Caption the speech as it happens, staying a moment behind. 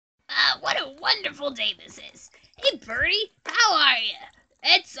what a wonderful day this is. Hey, Birdie, how are you?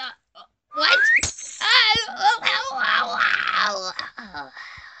 It's, what?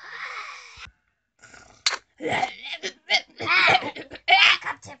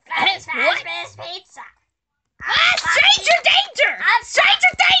 Welcome to Fast Pizza. Stranger danger!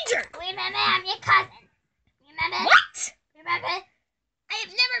 Stranger danger! Remember, I'm your cousin. Remember? What? Remember? I have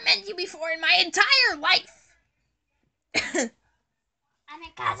never met you before in my entire life. I'm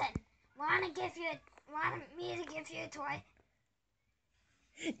your cousin. Want me to give you a toy?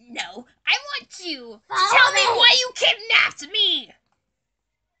 No, I want you to Follow tell me me. why you kidnapped me.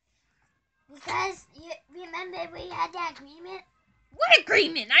 Because you remember we had that agreement? What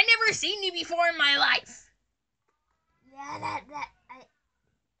agreement? I never seen you before in my life. Yeah,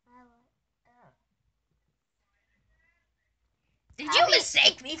 Did you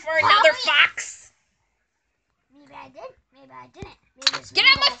mistake me for another fox? Maybe I did. Maybe I didn't. Maybe it was Get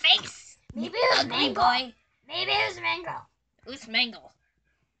Mango. out of my face. Maybe it was Ugly Mango. boy. Maybe it was Mango. Who's Mangle?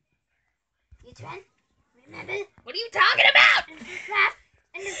 You twin? Remember? What are you talking about? In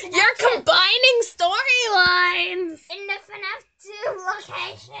the FNAF You're 2. combining storylines. In the FNAF 2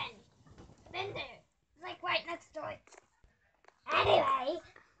 location. Been there. It's like right next door. Anyway,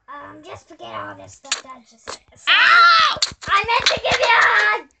 just forget all this stuff that I just said. So, Ow! I meant to give you a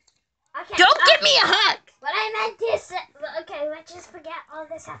hug. Okay. Don't give me a hug. What I meant to say. Okay, let's just forget all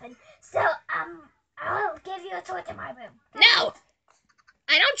this happened. So, I'll give you a tour to my room. No.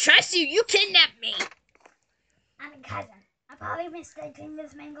 I don't trust you. You kidnapped me. I'm a cousin. I probably mistaken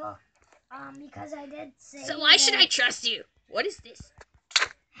this Mango. Because I did say. So why should I trust you? What is this?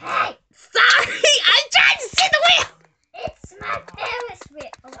 Hey! Sorry, I'm trying to see the wheel. It's my Ferris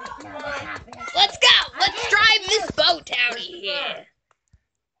wheel. Oh, wait, no, that's not Ferris. Let's go. Let's drive this boat out of here.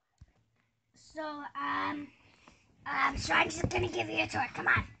 So, so I'm just gonna give you a tour. Come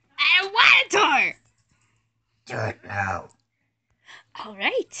on. I don't want a tour. Do it now. All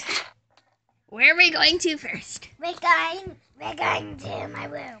right. Where are we going to first? We're going to my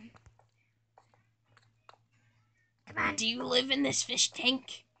room. Come on. Do you live in this fish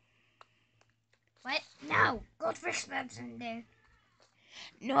tank? What? No. Goldfish lives in there.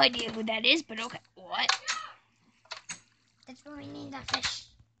 No idea who that is, but okay. What? That's where we need the fish.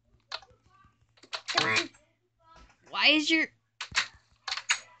 Come on. Why is your...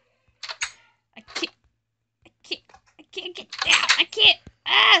 I can't get down. I can't.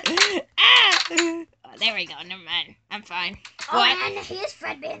 Oh, there we go. Never mind. I'm fine. Oh, What? and here's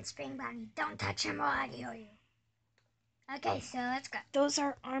Fredbear and Spring Bunny. Don't touch him or I'll kill you. Okay, so let's go. Those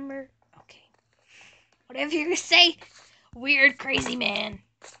are armor. Okay. Whatever you say, weird, crazy man.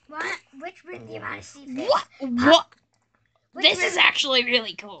 What? Which room do you want to see first? What? What? Which This room- is actually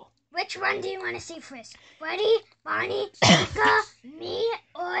really cool. Which one do you want to see first? Freddy, Bonnie, Chica, me,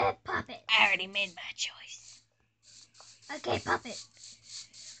 or Puppet? I already made my choice. Okay, Puppet.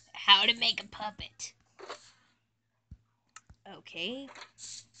 How to make a puppet. Okay.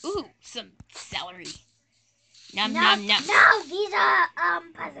 Ooh, some celery. Nom nom nom. No, these are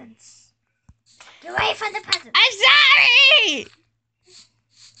presents. Get away from the presents. I'm sorry!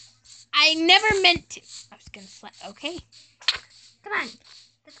 I never meant to. I was gonna slap. Okay. Come on,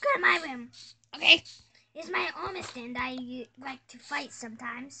 let's go to my room. Okay. Here's my armor stand. I like to fight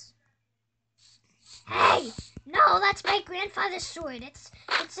sometimes. Hey, no, that's my grandfather's sword. It's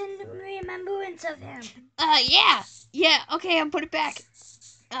in remembrance of him. Yeah. Yeah, okay, I'll put it back.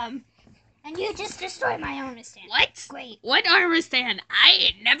 And you just destroyed my armor stand. What? Great. What armor stand? I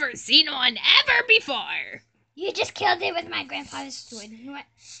ain't never seen one ever before. You just killed it with my grandfather's sword. What?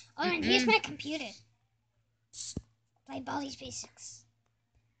 Oh, and here's my computer. Play Baldi's Basics.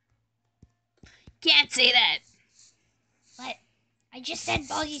 Can't say that. What? I just said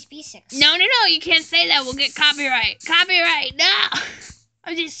Baldi's Basics. No, you can't say that. We'll get copyright. Copyright, no.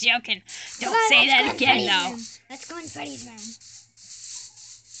 I'm just joking. Don't say that again, though. Let's go in Freddy's room.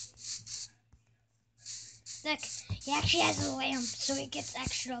 Look, he actually has a lamp, so it gets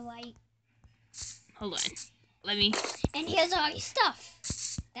extra light. Hold on. Let me... And here's all his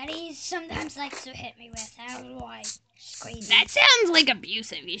stuff that he sometimes likes to hit me with. I don't know why. It's crazy. That sounds like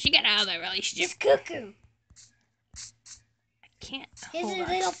abusive. You should get out of that relationship. Just cuckoo. I can't. Here's Hold a on.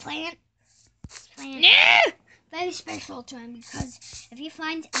 little plant. No! Very special to him because if he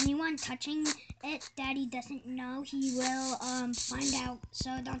finds anyone touching it that he doesn't know, he will find out.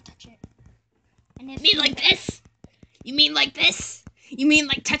 So don't touch it. And if You mean like this? You mean like this? You mean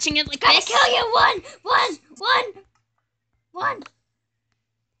like touching it like Gotta this? kill you! One!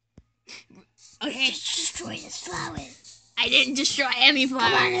 Okay. Just destroy this flower. I didn't destroy any Come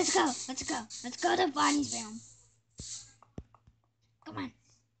on, flowers. let's go. Let's go to Bonnie's room. Come on.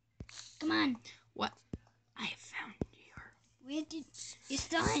 on. What? I found your... Where did... You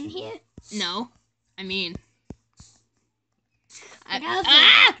still in here? No. I mean...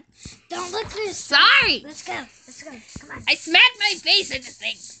 Don't look through. Sorry! Let's go. Let's go. Come on. I smacked my face into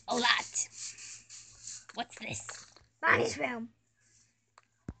things a lot. What's this? Bonnie's room.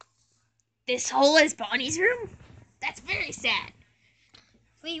 This hole is Bonnie's room? That's very sad.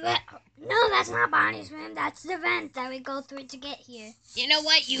 Wait, what? No, that's not Bonnie's room. That's the vent that we go through to get here. You know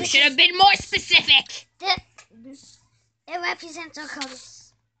what? You should have been more specific. It represents our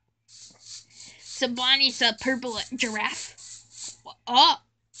colors. So Bonnie's a purple giraffe. Oh.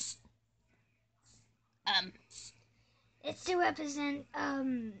 It's to represent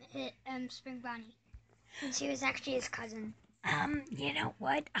Spring Bonnie. And she was actually his cousin. You know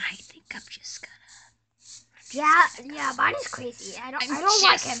what? I think I'm just gonna... Yeah, Bonnie's crazy. I don't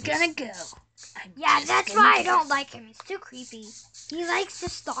like him. I'm just gonna go. That's why I don't like him. He's too creepy. He likes to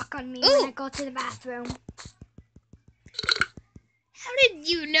stalk on me when I go to the bathroom. How did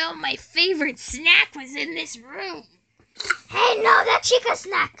you know my favorite snack was in this room? Hey, no, that Chica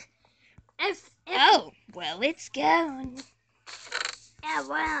snack. Oh, well, it's gone. Yeah,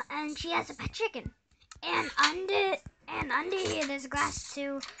 well, and she has a pet chicken. And under here, there's a glass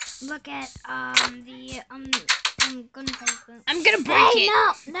to look at I'm gonna break it.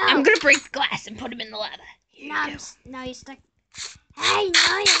 No. I'm gonna break the glass and put him in the lava. No, you're stuck. Hey,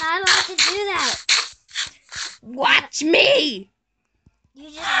 no, you're not allowed to do that. Watch me. You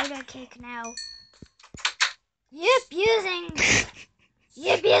just ate a cake now. You're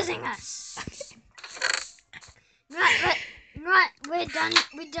abusing us. Right, we're done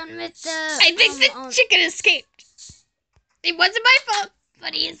with the... I think the chicken escaped. It wasn't my fault,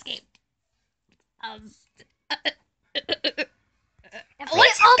 but he escaped. If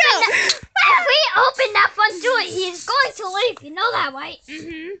we open that front door, he's going to leave. You know that, right?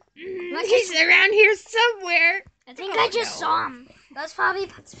 Look, he's around here somewhere. I think I just saw him. That's probably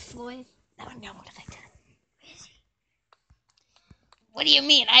Floyd. No, what have I done? Where is he? What do you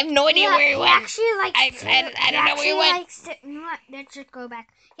mean? I have no idea where he went. He actually likes I don't know where he went. Let's just go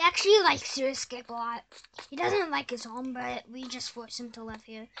back. He actually likes to escape a lot. He doesn't like his home, but we just force him to live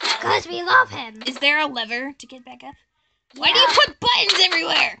here. Because we love him. Is there a lever to get back up? Yeah. Why do you put buttons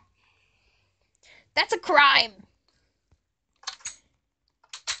everywhere? That's a crime.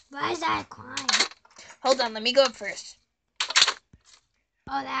 Why is that a crime? Hold on, let me go up first.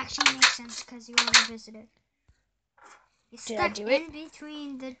 Oh, that actually makes sense because you want a visitor. You're stuck in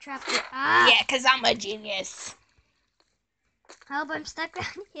between the trap door. Yeah, because I'm a genius. Help, I'm stuck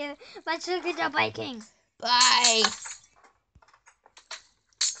down here. Let's look at the biking. Bye.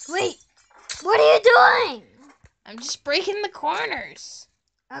 Wait, what are you doing? I'm just breaking the corners.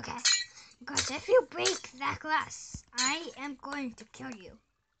 Okay, because if you break that glass, I am going to kill you.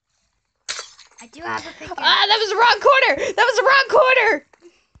 I do have a pickaxe. That was the wrong corner. That was the wrong corner.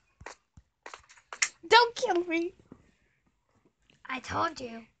 Don't kill me. I told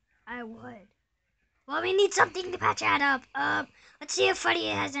you I would. Well, we need something to patch that up. Let's see if Freddy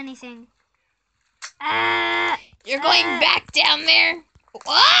has anything. You're going back down there?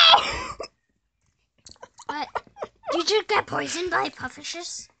 Whoa! What? Did you get poisoned by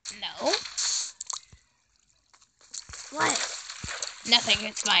pufferfish? No. What? Nothing,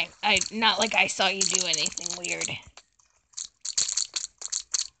 it's fine. Not like I saw you do anything weird.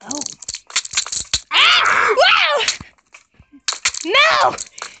 Oh. Ah! Wow! No!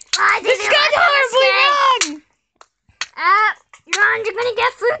 This got horribly wrong! Ron, you're gonna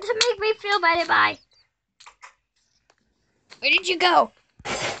get food to make me feel better, bye. Where did you go?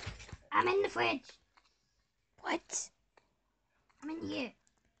 I'm in the fridge. What? I'm in here.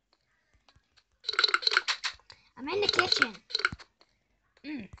 I'm in the kitchen.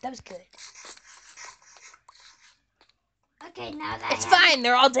 That was good. Okay, now that it's fine,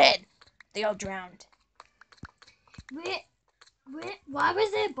 they're all dead. They all drowned. Why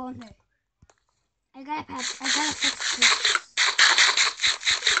was there a bone there? I gotta fix this.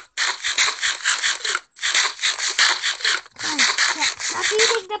 Stop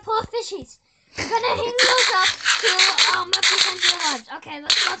eating the poor fishies. I'm gonna hang those up to represent your lives. Okay,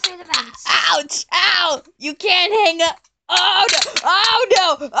 let's go through the vents. Ouch! Ow! You can't hang up. Oh no! Oh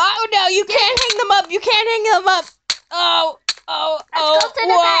no! Oh no! You can't hang them up. You can't hang them up. Oh! Let's go to the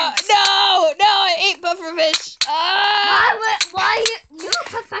vents. No! I ate pufferfish. Why you're a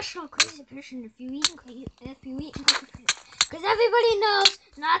professional crazy person if you eat pufferfish? Because everybody knows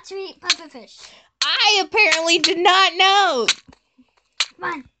not to eat pufferfish. I apparently did not know.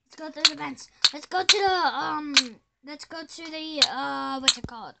 Come on, let's go through the vents. Let's go to the what's it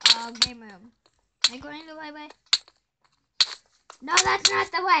called? Game room. Am I going the right way? No, that's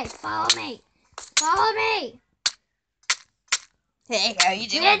not the way. Follow me. Follow me. Hey, how you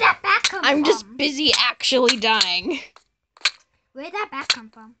doing? Where'd that bat come from? I'm just busy actually dying. Where'd that bat come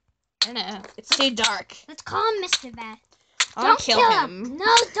from? I don't know. It's too dark. Let's call him Mr. Bat. I'll Don't kill him.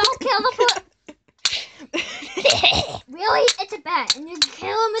 No, don't kill the Really? It's a bat, and you kill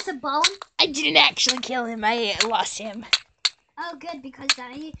him with a bone? I didn't actually kill him. I lost him. Oh, good, because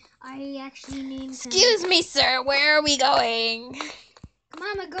I actually named him. Excuse me, sir. Where are we going? Come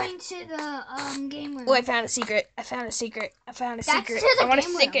on, we're going to the game room. Oh, I found a secret. I found a secret. I found a That's secret. to the I want a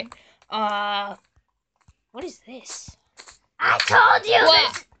game secret. room. What is this? I told you.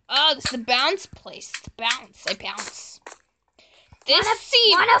 What? Oh, this is the bounce place. The bounce. I bounce. This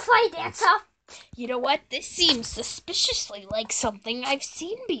seems. Wanna play dance off? You know what? This seems suspiciously like something I've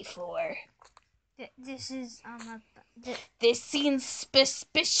seen before. This is This seems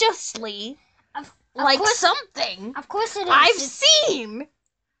suspiciously of like course, something Of course it is. I've seen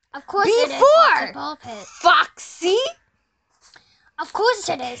Of course before. it is. It's a ball pit. Foxy. Of course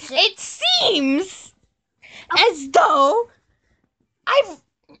it is. It seems as though I've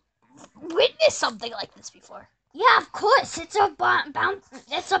witnessed something like this before. Yeah, of course. It's a bounce.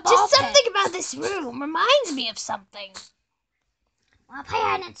 It's a ball Just pit. something about this room reminds me of something. Wanna play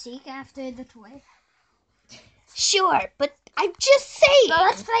hide and seek after the toy? Sure, but I'm just saying. Well,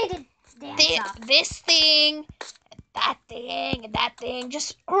 let's play the dance off. This thing, and that thing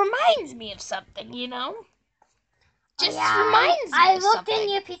just reminds me of something, you know? Just reminds me I of looked something. in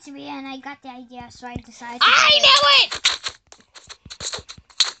your pizzeria and I got the idea, so I decided to I play it. knew it!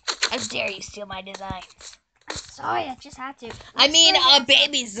 How dare you steal my designs? I'm sorry, I just had to. I Let's mean, play dance off.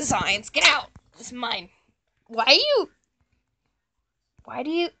 baby's designs. Get out. This is mine. Why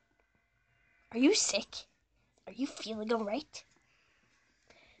are you sick? Are you feeling alright?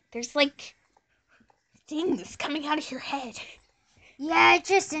 There's like things coming out of your head. Yeah, it's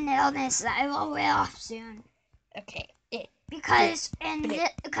just an illness that I will wear off soon. Okay. Because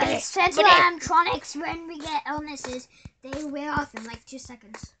Central Animatronics, when we get illnesses, they wear off in like 2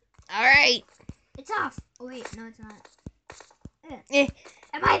 seconds. Alright. It's off. Oh wait, no, it's not. Eh.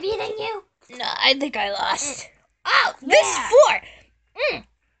 Am I beating you? No, I think I lost. Oh, Yeah. this floor!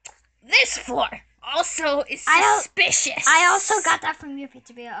 This floor also is suspicious. I also got that from your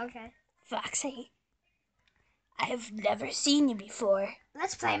pizzeria, okay. Foxy, I have never seen you before.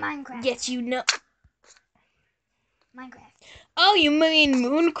 Let's play Minecraft. Yet you know... Minecraft. Oh, you mean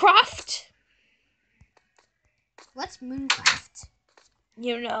Mooncraft? What's Mooncraft?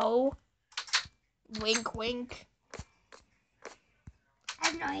 You know, wink wink. I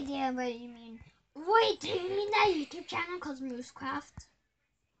have no idea what you mean. Wait, do you mean that YouTube channel called Moosecraft?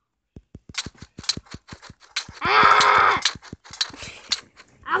 Ah!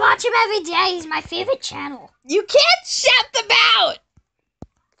 I watch him every day. He's my favorite channel. You can't shout them out!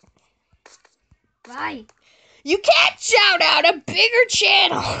 Why? You can't shout out a bigger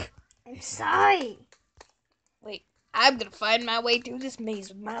channel! I'm sorry. Wait, I'm gonna find my way through this maze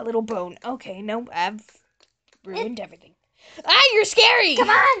with my little bone. Okay, no, I've ruined everything. Ah, you're scary! Come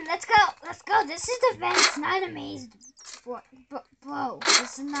on, let's go. Let's go. This is the fence, not a maze. Bro,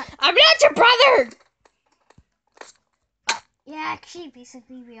 this is not... I'm not your brother! Yeah, actually,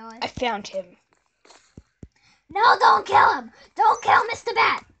 basically, we are. I found him. No, don't kill him. Don't kill Mr.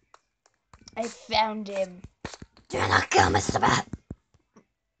 Bat. I found him. Do not kill Mr. Bat.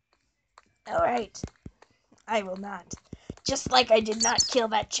 Alright. I will not. Just like I did not kill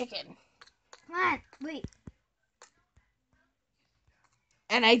that chicken. Come on, wait.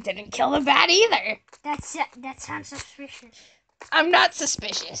 And I didn't kill the bat either. That sounds suspicious. I'm not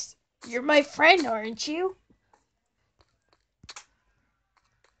suspicious. You're my friend, aren't you?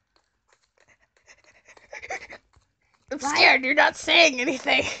 I'm scared. You're not saying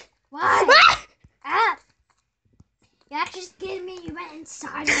anything. Why? Ah! Ah! You actually scared me. You went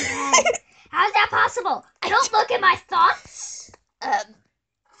inside my head. How's that possible? Don't look at my thoughts.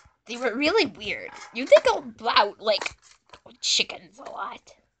 They were really weird. You think about, like, chickens a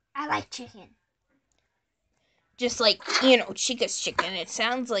lot. I like chicken. Just like, you know, Chica's chicken. It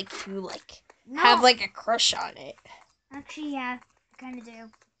sounds like you, like, No. have, like, a crush on it. Actually, yeah. I kind of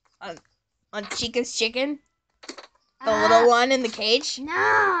do. On Chica's chicken? The little one in the cage?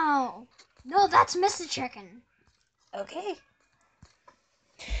 No. No, that's Mr. Chicken. Okay.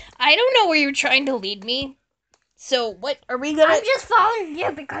 I don't know where you're trying to lead me. So, what are we gonna... I'm just following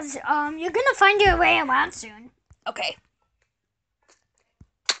you because, you're gonna find your way around soon. Okay.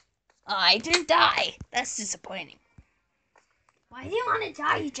 I didn't die. That's disappointing. Why do you want to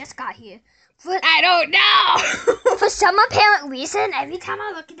die? You just got here. I don't know! For some apparent reason, every time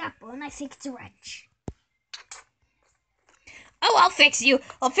I look at that bone, I think it's a wrench. Oh, I'll fix you.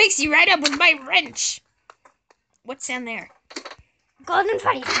 I'll fix you right up with my wrench. What's down there? Golden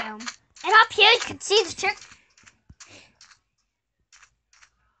Freddy's room. And up here you can see the chicken.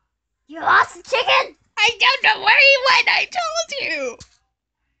 You lost the chicken? I don't know where he went. I told you.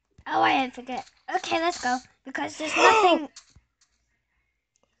 Oh, I didn't forget. Okay, let's go. Because there's nothing.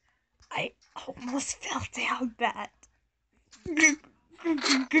 I almost fell down that. That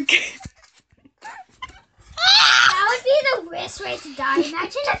would be the worst way to die.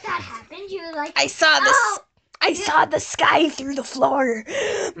 Imagine if that happened. You were like, I saw the sky through the floor.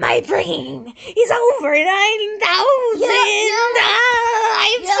 My brain is over 9,000.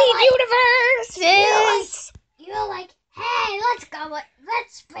 I've seen universes. You're like, hey, let's go.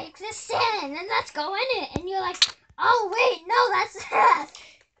 Let's break this sand and let's go in it. And you're like, oh wait, no, that's us.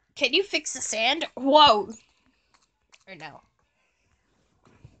 Can you fix the sand? Whoa. Or no?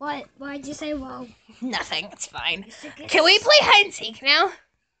 What? Why'd you say whoa? Nothing. It's fine. Can we play hide and seek now?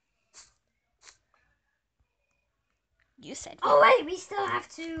 You said. Oh wait, we still have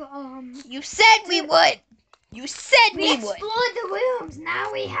to. You said we would. You said we would. We explored the rooms.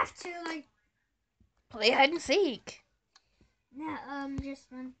 Now we have to like play hide and seek. Yeah. Just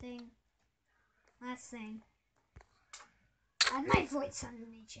one thing. Last thing. My voice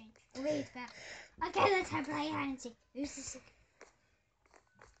suddenly changed. Wait, it's back. Okay, let's have play hide and seek. Who's the sick?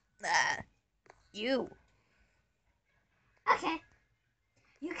 You. Okay.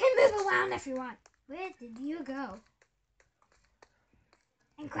 You can move around if you want. Where did you go?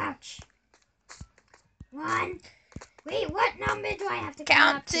 And crouch. 1. Wait, what number do I have to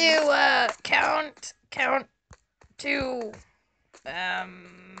count to? Count to.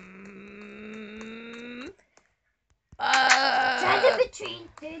 It's either between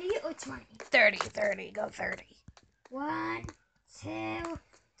 30 or 20. 30. Go 30. 1, 2,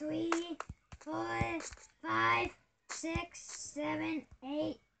 3, 4, 5, 6, 7,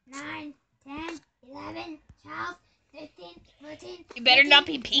 8, 9, 10, 11, 12, 13, 14. You better 15, not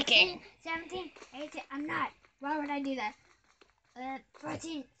be peeking. 16, 17, 18. I'm not. Why would I do that?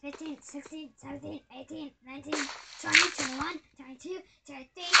 14, 15, 16, 17, 18, 19, 20, 21, 22,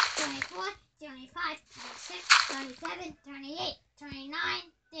 23, 24, 25, 26, 27, 28, 29,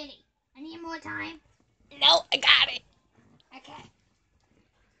 30. I need more time. No, I got it. Okay.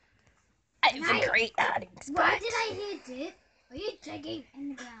 It's a great hiding spot. Why did I hear dip? Are you digging in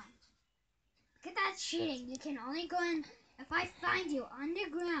the ground? Look at that cheating. You can only go in. If I find you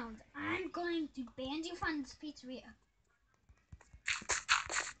underground, I'm going to ban you from this pizzeria.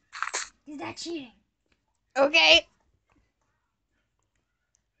 Is that cheating? Okay.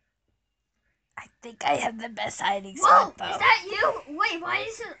 I think I have the best hiding spot, though. Is that you? Wait, why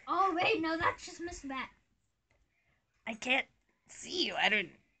is it? Oh, wait, no, that's just Miss Bat. I can't see you. I don't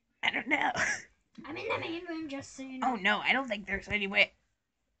know. I'm in the main room, just so you know. Oh, no, I don't think there's any way.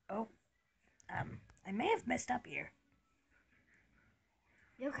 Oh, I may have messed up here.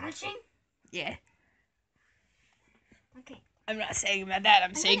 You're crouching? Yeah. Okay. I'm not saying about that.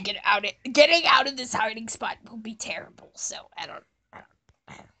 I'm saying getting out of this hiding spot will be terrible. So I don't.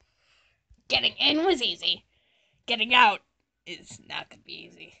 Getting in was easy. Getting out is not gonna be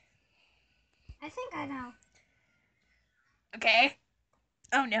easy. I think I know. Okay.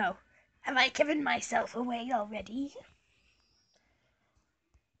 Oh no. Have I given myself away already?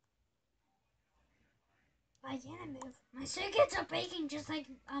 Why can't I move? My circuits are breaking just like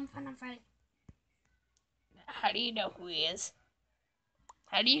Fun Friday. How do you know who he is?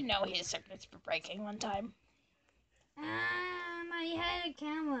 How do you know his circuits were breaking one time? I had a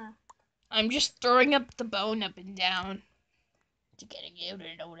camera. I'm just throwing up the bone up and down to getting you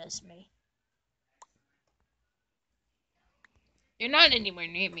to notice me. You're not anywhere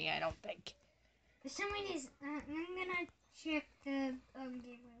near me, I don't think. For some reason, I'm gonna check the game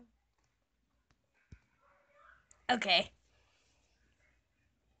room. Okay.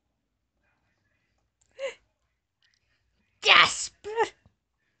 Gasp!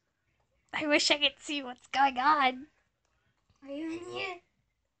 I wish I could see what's going on. Are you in here?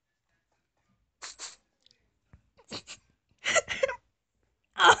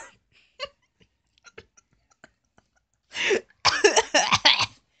 Oh.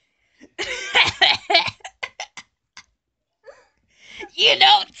 You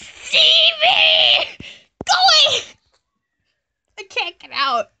don't see me! Go away! I can't get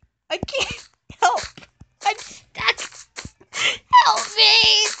out. I can't help. I'm stuck. Help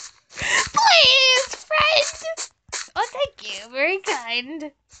me! Please, friend! Oh, thank you. Very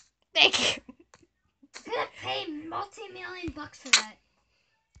kind. Thank you. I'm gonna pay multi-million bucks for that.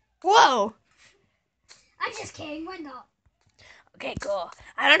 Whoa! I'm just kidding, Wendell. Okay, cool.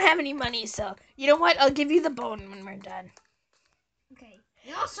 I don't have any money, so you know what? I'll give you the bone when we're done.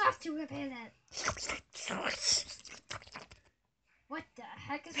 You also have to repair that. What the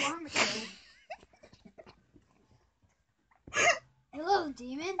heck is wrong with you? You little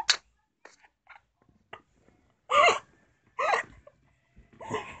demon.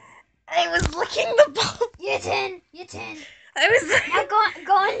 I was licking the bone. You're 10. You're 10. I was. Now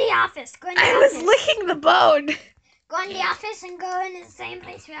go in the office. Go in the I office. was licking the bone. Go in the office and go in the same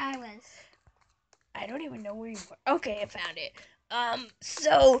place where I was. I don't even know where you were. Okay, I found it.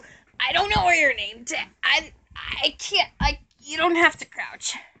 So I don't know where your name I can't. You don't have to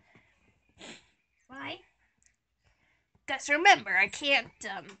crouch. Why? Because remember, I can't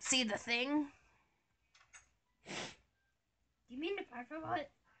see the thing. You mean the part for what?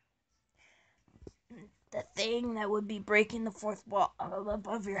 The thing that would be breaking the fourth wall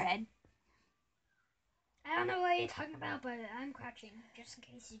above your head. I don't know what you're talking about, but I'm crouching just in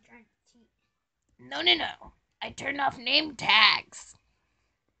case you try to cheat. No. I turned off name tags.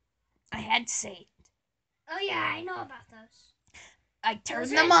 I had to say it. Oh yeah, I know about those. I turned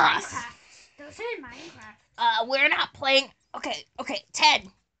Those are them in off. Minecraft. Those are in Minecraft. We're not playing. Okay.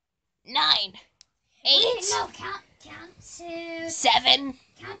 10, 9, 8. Wait, no, count to 7.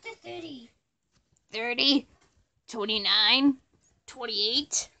 Count to 30. 30, 29,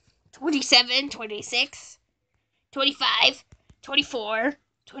 28, 27, 26, 25, 24,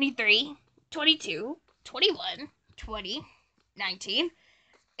 23, 22, 21, 20, 19,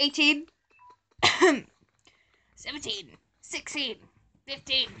 18, 17, 16,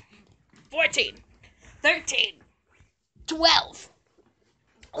 15, 14, 13, 12,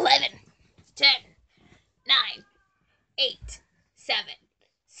 11, 10, 9, 8, 7,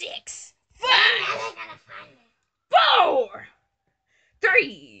 6, 5, Now they're gonna find me. 4,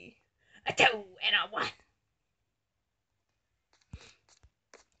 3, a 2, and a 1.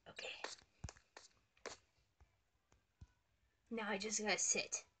 Okay. Now I just gotta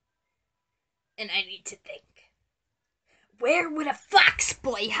sit. And I need to think. Where would a fox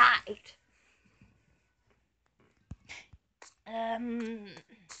boy hide? I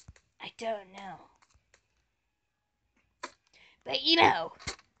don't know. But you know,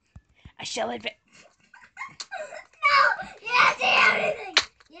 I shall admit. No! You didn't see anything!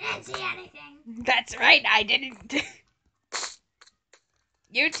 You didn't see anything! That's right, I didn't.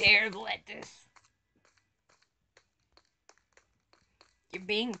 You're terrible at this. You're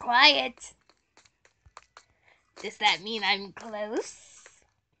being quiet. Does that mean I'm close?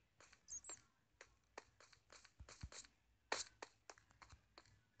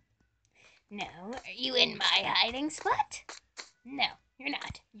 No. Are you in my hiding spot? No, you're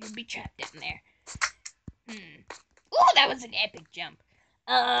not. You'd be trapped down there. Oh, that was an epic jump.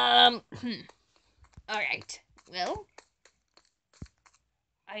 Alright. Well,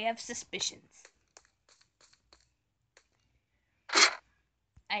 I have suspicions.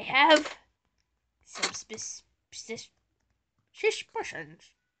 I have some suspicions.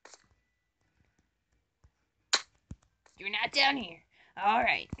 You're not down here.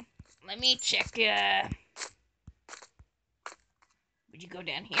 Alright. Let me check, Would you go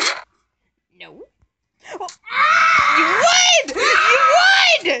down here? No. Oh, you would!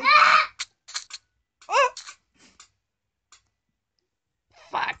 You would! Oh.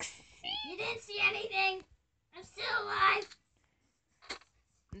 Foxy. You didn't see anything! I'm still alive!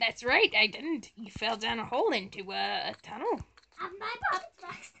 That's right, I didn't. You fell down a hole into a tunnel. I'm my puppet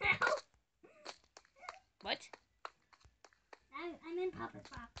box now! What? I'm in puppet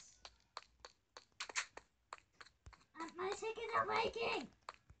box. My chickens are waking!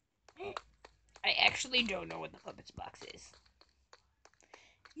 I actually don't know what the puppets box is.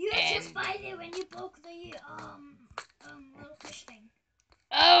 You just find it when you broke the little fish thing.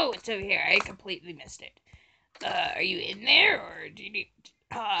 Oh, it's over here. I completely missed it. Are you in there, or do you need...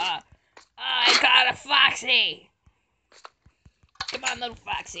 I got a Foxy! Come on, little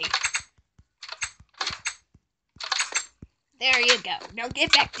Foxy. There you go. Now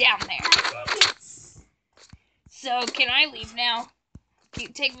get back down there. I think it's... So, can I leave now? Can you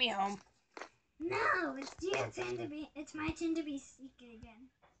take me home? No, it's your turn to be... It's my turn to be secret again.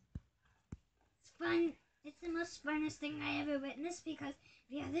 It's fun. It's the most funnest thing I ever witnessed because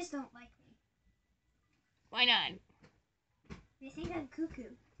the others don't like me. Why not? They think I'm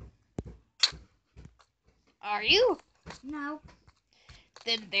cuckoo. Are you? No.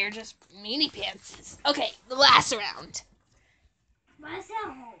 Then they're just meanie pantses. Okay, the last round. What's that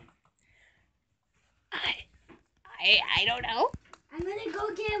hole? I don't know. I'm gonna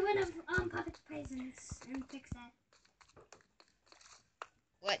go get one of Puppet's presents and fix that.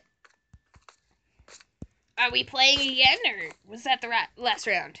 What? Are we playing again, or was that the last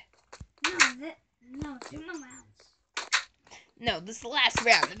round? No, 2 more rounds. No, this is the last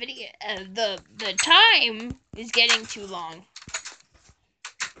round. The video, the time is getting too long.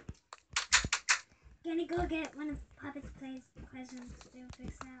 Gonna go get one of Puppet's presents to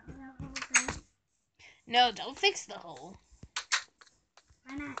fix that whole thing. No, don't fix the hole.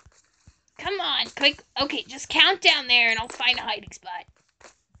 Why not? Come on, quick. Okay, just count down there and I'll find a hiding spot.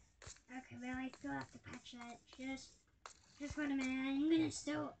 Okay, well I still have to patch that. Just for a minute. I'm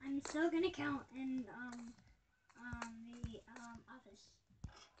still gonna count in the office.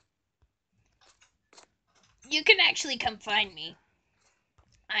 You can actually come find me.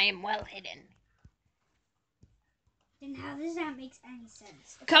 I am well hidden. Then how does that make any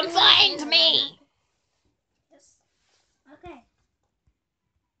sense? Come find me! Yes. Okay.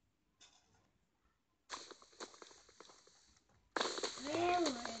 Where would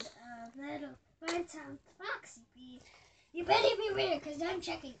a little FUNTIME FOXY be? You better be weird, because I'm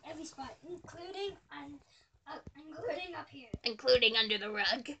checking every spot, including up here. Including under the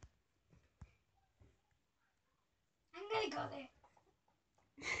rug. I'm gonna go there.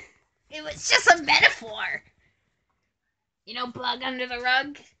 It was just a metaphor. You know, bug under the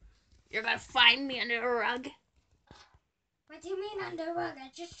rug? You're gonna find me under the rug? What do you mean under the rug?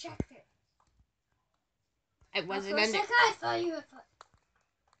 I just checked it. I wasn't for a under... second, I thought you were...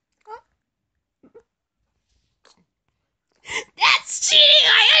 That's cheating!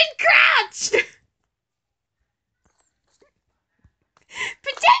 I uncrouched!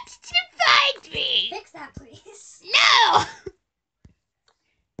 Pretend to find me! Fix that, please. No!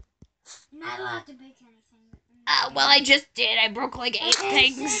 You're not allowed to break anything. Well, I just did. I broke like 8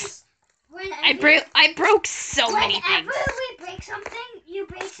 things. Whenever, I broke so many things. Whenever you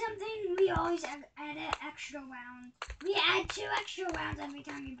break something, we always add an extra round. We add 2 extra rounds every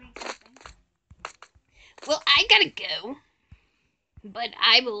time you break something. Well, I gotta go. But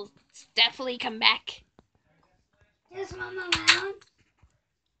I will definitely come back. Just one more round.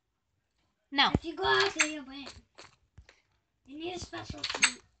 No. If you go out there, you'll win. You need a special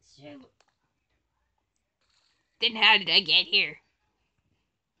suit. Then how did I get here?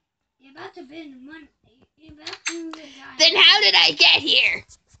 You're about to win one. You're about to die. Then how did I get here?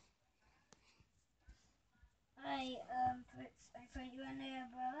 I put you in the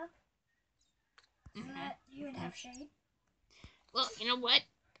umbrella so that you would have shade. Well, you know what?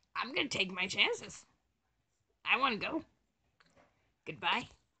 I'm gonna take my chances. I wanna go. Goodbye.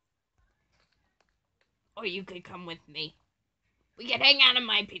 Or you could come with me. We can hang out in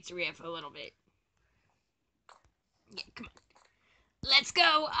my pizzeria for a little bit. Yeah, come on. Let's go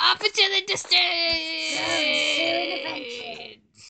off into the distance!